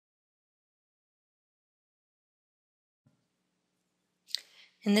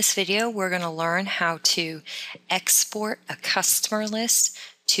In this video, we're going to learn how to export a customer list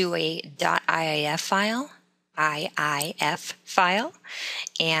to a .iif file,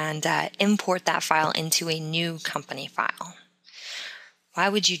 and import that file into a new company file. Why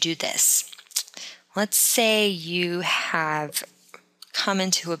would you do this? Let's say you have come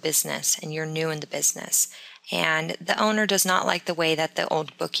into a business and you're new in the business, and the owner does not like the way that the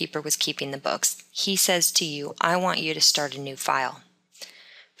old bookkeeper was keeping the books. He says to you, I want you to start a new file.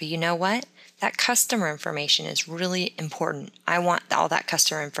 But you know what? That customer information is really important. I want all that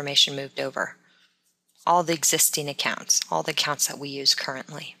customer information moved over. All the existing accounts, all the accounts that we use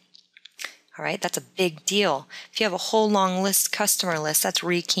currently. All right, that's a big deal. If you have a whole long list, customer list, that's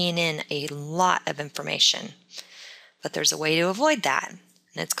rekeying in a lot of information. But there's a way to avoid that, and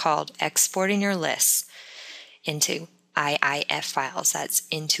it's called exporting your lists into IIF files. That's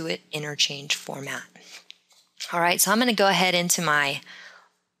Intuit Interchange format. All right, so I'm going to go ahead into my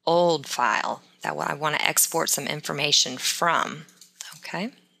old file that I want to export some information from.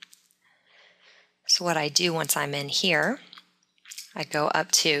 Okay. So what I do once I'm in here, I go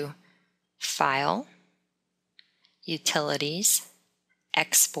up to File, Utilities,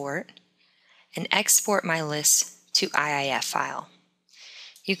 Export, and export my list to IIF file.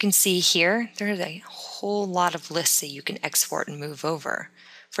 You can see here, there's a whole lot of lists that you can export and move over.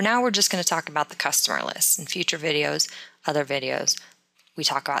 For now, we're just going to talk about the customer list. In future videos, other videos, we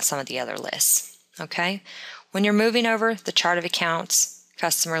talk about some of the other lists. Okay? When you're moving over the chart of accounts,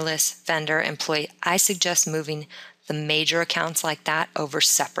 customer list, vendor, employee, I suggest moving the major accounts like that over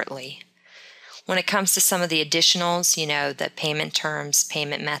separately. When it comes to some of the additionals, you know, the payment terms,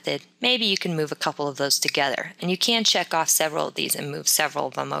 payment method, maybe you can move a couple of those together. And you can check off several of these and move several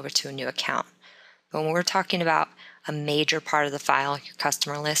of them over to a new account. But when we're talking about a major part of the file, your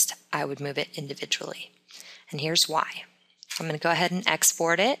customer list, I would move it individually. And here's why. I'm going to go ahead and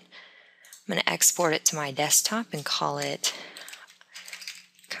export it. I'm going to export it to my desktop and call it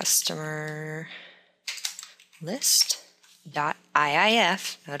customer list.iif.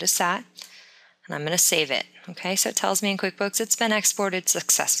 Notice that. And I'm going to save it. Okay, so it tells me in QuickBooks it's been exported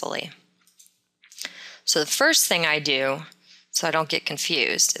successfully. So the first thing I do, so I don't get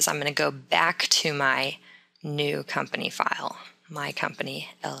confused, is I'm going to go back to my new company file, my company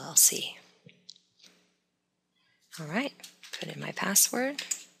LLC. All right, put in my password.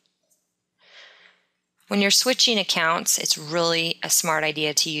 When you're switching accounts, it's really a smart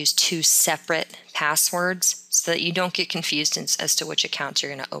idea to use two separate passwords so that you don't get confused as to which accounts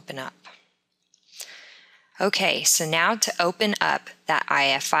you're going to open up. Okay, so now to open up that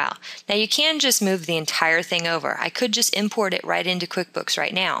IIF file. Now you can just move the entire thing over. I could just import it right into QuickBooks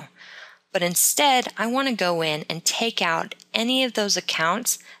right now. But instead, I want to go in and take out any of those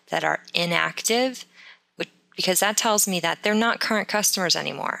accounts that are inactive, because that tells me that they're not current customers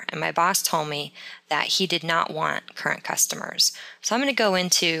anymore. And my boss told me that he did not want current customers. So I'm going to go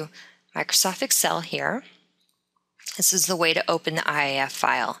into Microsoft Excel here. This is the way to open the IIF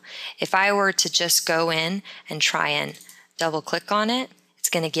file. If I were to just go in and try and double click on it, it's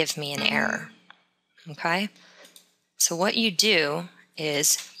going to give me an error. Okay? So what you do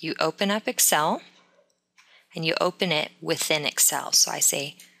is you open up Excel and you open it within Excel. So I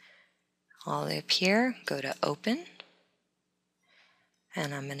say all the way up here, go to Open,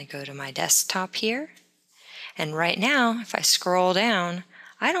 and I'm going to go to my desktop here. And right now, if I scroll down,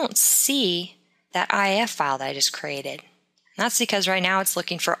 I don't see that IIF file that I just created. And that's because right now it's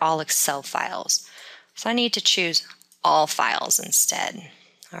looking for all Excel files. So I need to choose all files instead.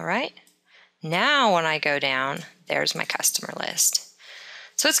 All right. Now when I go down, there's my customer list.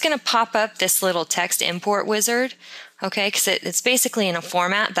 So it's going to pop up this little text import wizard, okay, because it's basically in a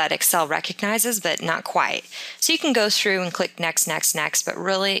format that Excel recognizes, but not quite. So you can go through and click next, next, next, but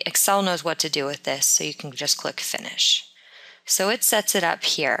really Excel knows what to do with this, so you can just click finish. So it sets it up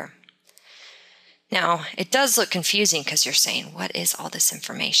here. Now, it does look confusing because you're saying, what is all this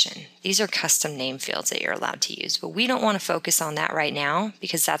information? These are custom name fields that you're allowed to use, but we don't want to focus on that right now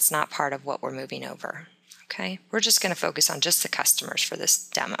because that's not part of what we're moving over. Okay, we're just going to focus on just the customers for this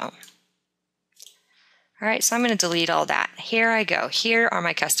demo. All right, so I'm going to delete all that. Here I go. Here are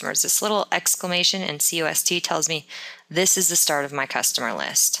my customers. This little exclamation and COST tells me this is the start of my customer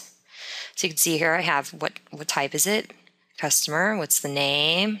list. So you can see here I have what type is it? Customer, what's the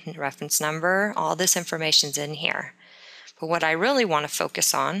name, reference number, all this information's in here. But what I really want to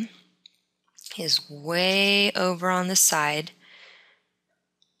focus on is way over on the side.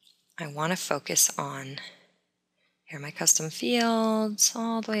 I want to focus on, here are my custom fields,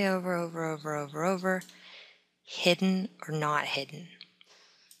 all the way over, hidden or not hidden.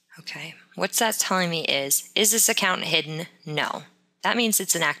 Okay, what's that telling me is this account hidden? No. That means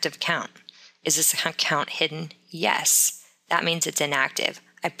it's an active account. Is this account hidden? Yes. That means it's inactive.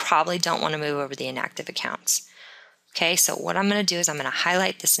 I probably don't want to move over the inactive accounts. Okay, so what I'm going to do is I'm going to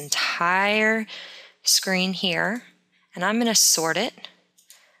highlight this entire screen here, and I'm going to sort it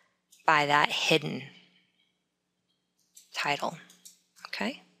by that hidden title.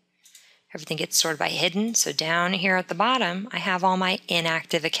 Okay, everything gets sorted by hidden. So down here at the bottom, I have all my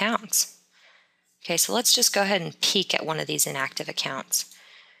inactive accounts. Okay, so let's just go ahead and peek at one of these inactive accounts.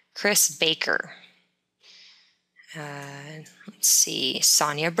 Chris Baker. Let's see,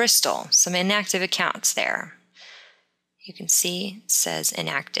 Sonia Bristol. Some inactive accounts there. You can see it says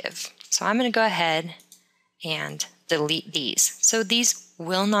inactive. So I'm going to go ahead and delete these. So these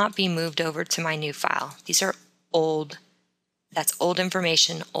will not be moved over to my new file. These are old. That's old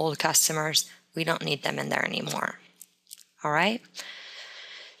information, old customers. We don't need them in there anymore. All right.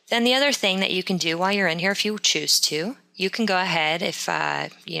 Then the other thing that you can do while you're in here, if you choose to, you can go ahead if,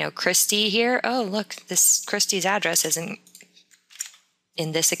 Christy here, oh, look, this Christy's address isn't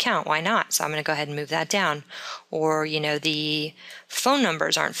in this account. Why not? So I'm going to go ahead and move that down. Or, the phone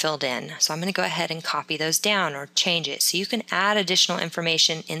numbers aren't filled in. So I'm going to go ahead and copy those down or change it. So you can add additional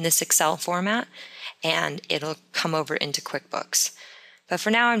information in this Excel format and it'll come over into QuickBooks. But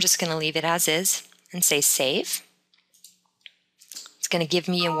for now, I'm just going to leave it as is and say save. It's going to give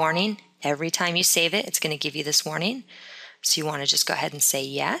me a warning. Every time you save it, it's going to give you this warning. So you want to just go ahead and say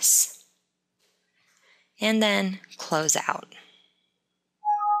yes. And then close out.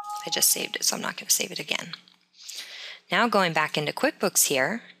 I just saved it, so I'm not going to save it again. Now going back into QuickBooks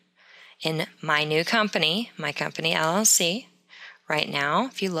here, in my new company, my company LLC, right now,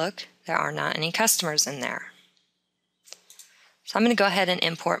 if you look, there are not any customers in there. So I'm going to go ahead and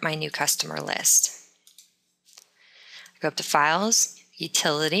import my new customer list. I go up to Files,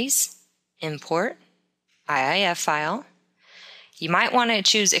 Utilities, Import, IIF file. You might want to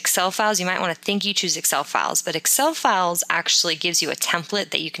choose Excel files. You might want to think you choose Excel files, but Excel files actually gives you a template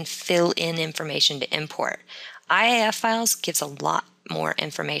that you can fill in information to import. IIF files gives a lot more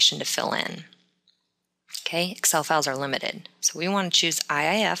information to fill in. Okay, Excel files are limited. So we want to choose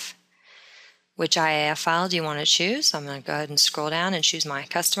IIF. Which IIF file do you want to choose? I'm going to go ahead and scroll down and choose my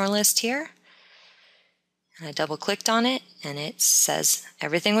customer list here. And I double clicked on it and it says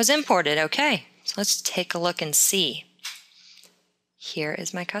everything was imported. Okay, so let's take a look and see. Here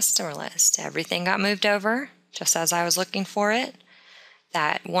is my customer list. Everything got moved over just as I was looking for it.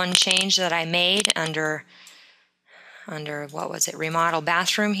 That one change that I made under what was it, remodel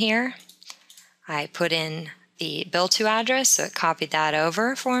bathroom here, I put in the bill to address, so it copied that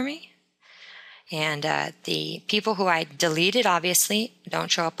over for me. And the people who I deleted obviously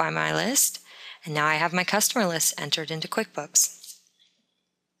don't show up on my list. And now I have my customer list entered into QuickBooks.